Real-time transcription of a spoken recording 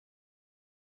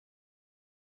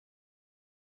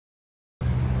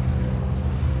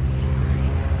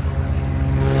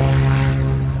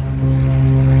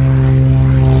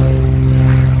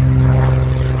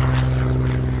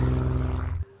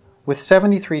With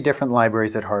 73 different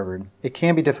libraries at Harvard, it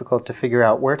can be difficult to figure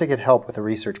out where to get help with a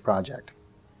research project.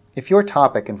 If your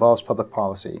topic involves public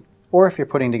policy, or if you're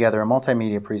putting together a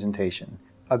multimedia presentation,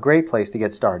 a great place to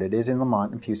get started is in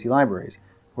Lamont and Pusey libraries,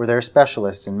 where there are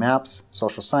specialists in maps,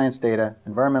 social science data,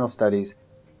 environmental studies,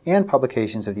 and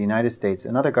publications of the United States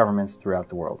and other governments throughout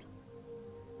the world.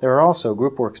 There are also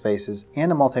group workspaces and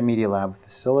a multimedia lab with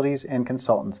facilities and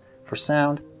consultants for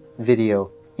sound,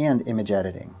 video, and image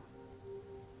editing.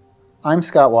 I'm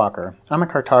Scott Walker. I'm a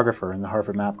cartographer in the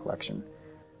Harvard Map Collection.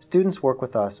 Students work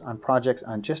with us on projects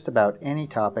on just about any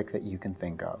topic that you can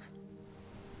think of.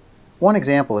 One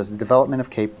example is the development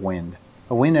of Cape Wind,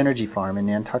 a wind energy farm in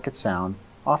Nantucket Sound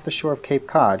off the shore of Cape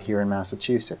Cod here in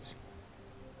Massachusetts.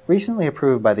 Recently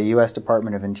approved by the U.S.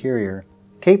 Department of Interior,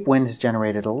 Cape Wind has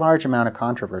generated a large amount of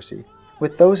controversy,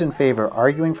 with those in favor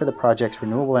arguing for the project's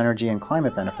renewable energy and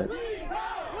climate benefits,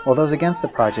 while those against the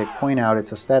project point out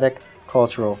its aesthetic,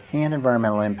 cultural, and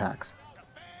environmental impacts.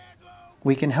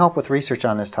 We can help with research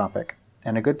on this topic,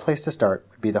 and a good place to start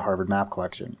would be the Harvard Map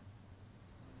Collection.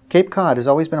 Cape Cod has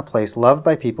always been a place loved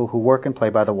by people who work and play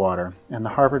by the water, and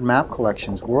the Harvard Map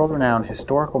Collection's world-renowned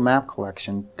historical map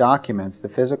collection documents the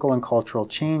physical and cultural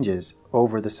changes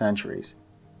over the centuries.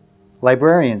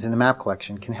 Librarians in the map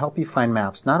collection can help you find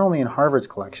maps not only in Harvard's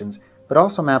collections, but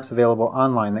also maps available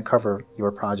online that cover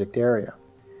your project area.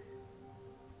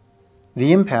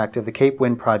 The impact of the Cape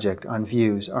Wind project on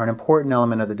views are an important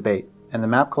element of the debate, and the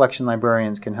map collection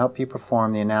librarians can help you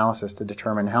perform the analysis to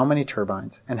determine how many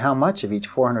turbines and how much of each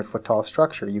 400-foot tall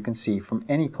structure you can see from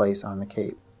any place on the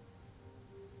Cape.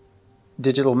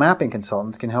 Digital mapping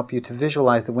consultants can help you to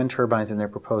visualize the wind turbines in their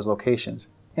proposed locations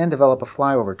and develop a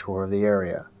flyover tour of the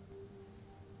area.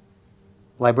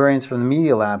 Librarians from the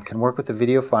Media Lab can work with the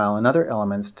video file and other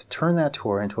elements to turn that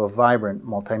tour into a vibrant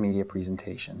multimedia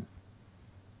presentation.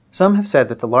 Some have said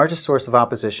that the largest source of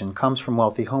opposition comes from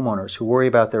wealthy homeowners who worry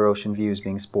about their ocean views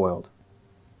being spoiled.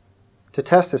 To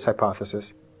test this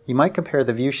hypothesis, you might compare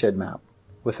the viewshed map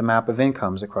with a map of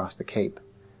incomes across the Cape.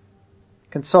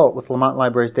 Consult with Lamont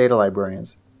Library's data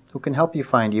librarians, who can help you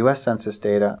find U.S. Census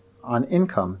data on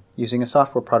income using a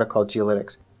software product called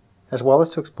Geolytics, as well as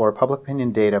to explore public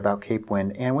opinion data about Cape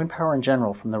Wind and wind power in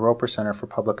general from the Roper Center for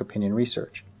Public Opinion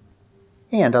Research,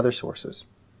 and other sources.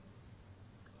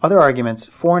 Other arguments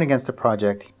for and against the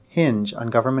project hinge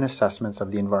on government assessments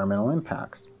of the environmental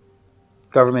impacts.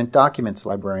 Government documents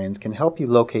librarians can help you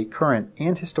locate current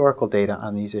and historical data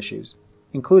on these issues,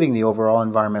 including the overall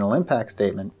environmental impact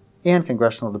statement and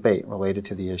congressional debate related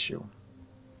to the issue.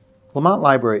 Lamont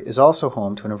Library is also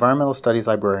home to an environmental studies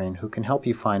librarian who can help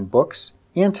you find books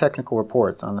and technical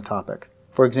reports on the topic.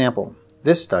 For example,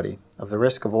 this study of the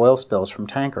risk of oil spills from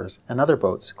tankers and other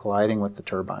boats colliding with the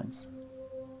turbines.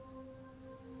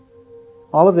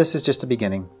 All of this is just a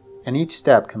beginning, and each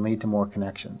step can lead to more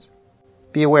connections.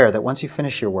 Be aware that once you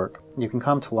finish your work, you can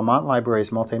come to Lamont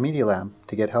Library's Multimedia Lab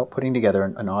to get help putting together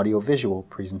an audio-visual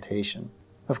presentation.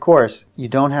 Of course, you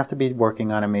don't have to be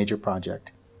working on a major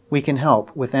project. We can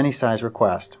help with any size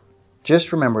request.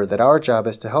 Just remember that our job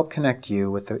is to help connect you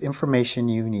with the information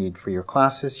you need for your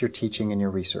classes, your teaching, and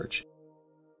your research.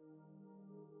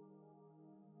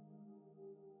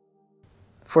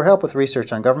 For help with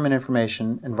research on government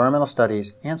information, environmental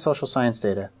studies, and social science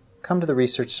data, come to the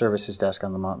Research Services desk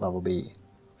on Lamont Level B.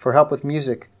 For help with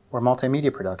music or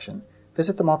multimedia production,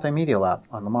 visit the Multimedia Lab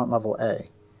on Lamont Level A.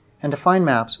 And to find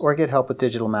maps or get help with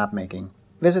digital map making,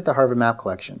 visit the Harvard Map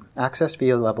Collection, accessed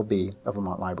via Level B of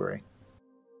Lamont Library.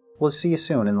 We'll see you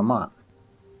soon in Lamont.